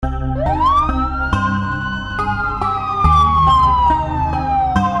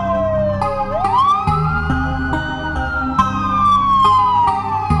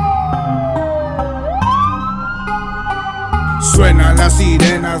las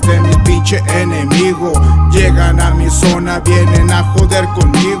sirenas de mi pinche enemigo. Llegan a mi zona, vienen a joder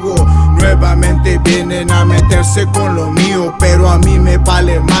conmigo. Nuevamente vienen a meterse con lo mío, pero a mí me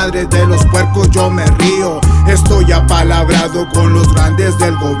vale madre, de los puercos yo me río. Estoy apalabrado con los grandes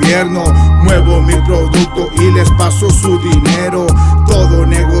del gobierno. Muevo mi producto y les paso su dinero. Todo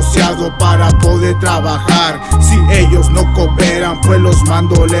negociado para poder trabajar. Si ellos no cooperan, pues los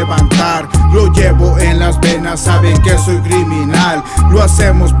mando levantar. Lo llevo en las venas, saben que soy criminal. Lo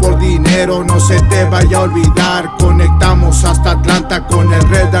hacemos por dinero, no se te vaya a olvidar. Conectamos hasta Atlanta con el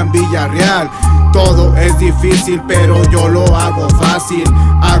ReDDaN Villarreal. Todo es difícil, pero yo lo hago fácil.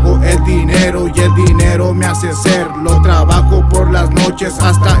 Hago el dinero y el dinero me hace ser. Lo trabajo por las noches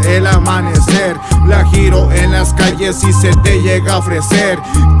hasta el amanecer. La giro en las calles y se te llega a ofrecer.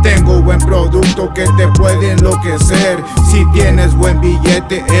 Tengo buen producto que te puede enloquecer. Si tienes buen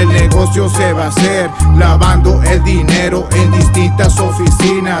billete, el negocio se va a hacer. Lavando el dinero en distintas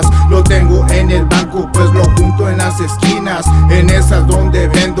oficinas. Lo tengo en el banco, pues lo junto en las esquinas. En esas donde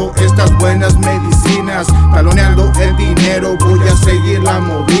vendo estas buenas medicinas. Taloneando el dinero, voy a seguir la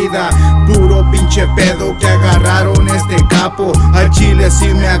movida. Puro pinche pedo que agarraron este capo. Al chile si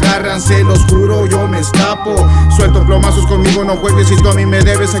me agarran, se los juro, yo me escapo. Suelto plomazos, conmigo no juegues. Si tú a mí me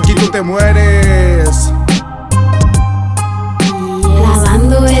debes, aquí tú te mueres.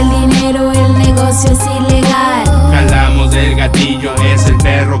 Lavando el dinero, el negocio es ilegal. Jalamos del gatillo, es el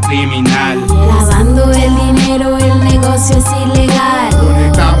perro criminal. Lavando el dinero, el negocio es ilegal.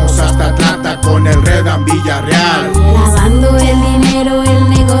 Conectamos hasta Atlanta con el ReDDaN Villarreal. Lavando el dinero, el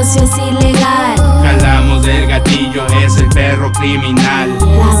negocio es ilegal. Jalamos del gatillo, es el perro criminal.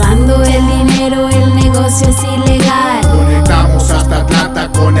 Lavando el dinero, el negocio es ilegal. Conectamos hasta Atlanta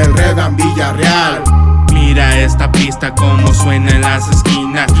con el ReDDaN Villarreal. Mira esta pista como suena en las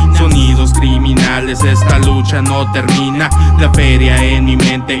esquinas. Sonidos criminales, esta lucha no termina. La feria en mi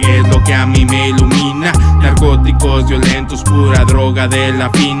mente es lo que a mí me ilumina. Narcóticos violentos, pura droga de la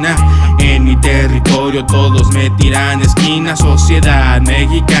fina. En mi territorio todos me tiran esquina. Sociedad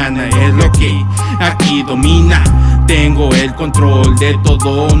mexicana es lo que aquí domina. Tengo el control de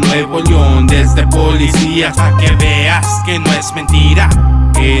todo Nuevo León, desde policías a que veas que no es mentira.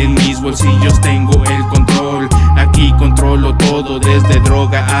 En mis bolsillos tengo el control. Aquí controlo todo, desde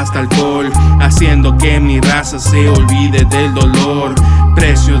droga hasta alcohol, haciendo que mi raza se olvide del dolor.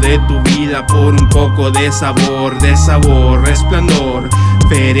 Precio de tu vida por un poco de sabor, resplandor.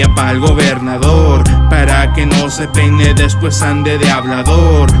 Feria pa'l gobernador, para que no se peine, después ande de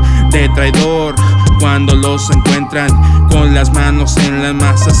hablador, de traidor. Cuando los encuentran con las manos en las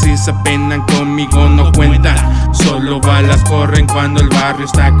masas y se penan, conmigo no cuentan. Solo balas corren cuando el barrio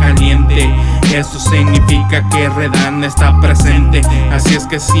está caliente. Eso significa que ReDDaN está presente. Así es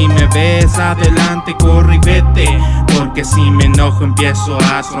que si me ves, adelante, corre y vete, porque si me enojo empiezo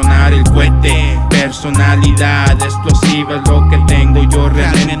a sonar el cohete. Personalidad explosiva es lo que tengo yo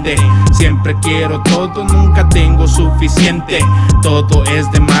realmente. Siempre quiero todo, nunca tengo suficiente. Todo es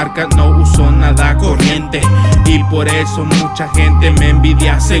de marca, no uso nada corriente. Y por eso mucha gente me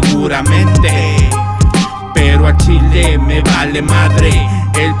envidia seguramente. Pero a Chile me vale madre.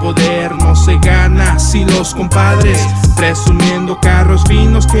 El poder no se gana si los compadres presumiendo carros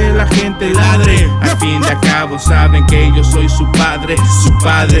finos que la gente ladre. Al fin de cabo saben que yo soy su padre,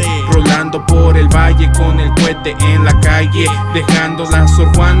 rolando por el valle con el cohete en la calle, dejando las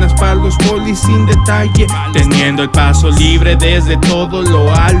Sor Juanas pa' los polis sin detalle, teniendo el paso libre desde todo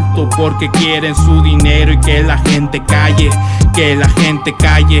lo alto, porque quieren su dinero y que la gente calle, que la gente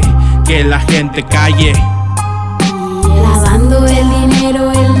calle, que la gente calle. Lavando el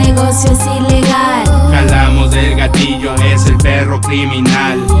dinero, el negocio es ilegal. Jalamos del gatillo, es el perro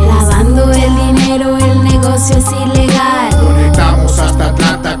criminal. Lavando el dinero, el negocio es ilegal. Conectamos hasta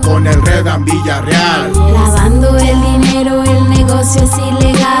Atlanta con el ReDDaN Villarreal. Lavando el dinero, el negocio es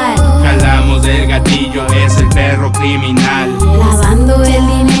ilegal. Jalamos del gatillo, es el perro criminal. Lavando el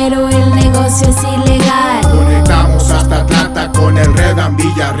dinero, el negocio es ilegal. Conectamos hasta Atlanta con el ReDDaN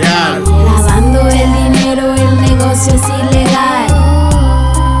Villarreal. Lavando el dinero, el negocio es ilegal.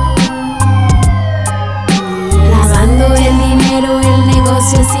 Lavando el dinero, el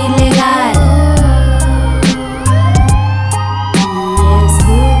negocio es ilegal.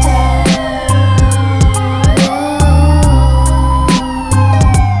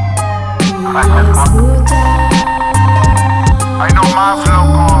 Ahí no más,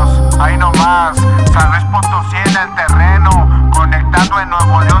 locos, ahí no más. San Luis Potosí en el terreno, conectando en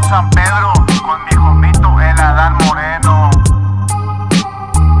Nuevo León, San Pedro, con mi jomito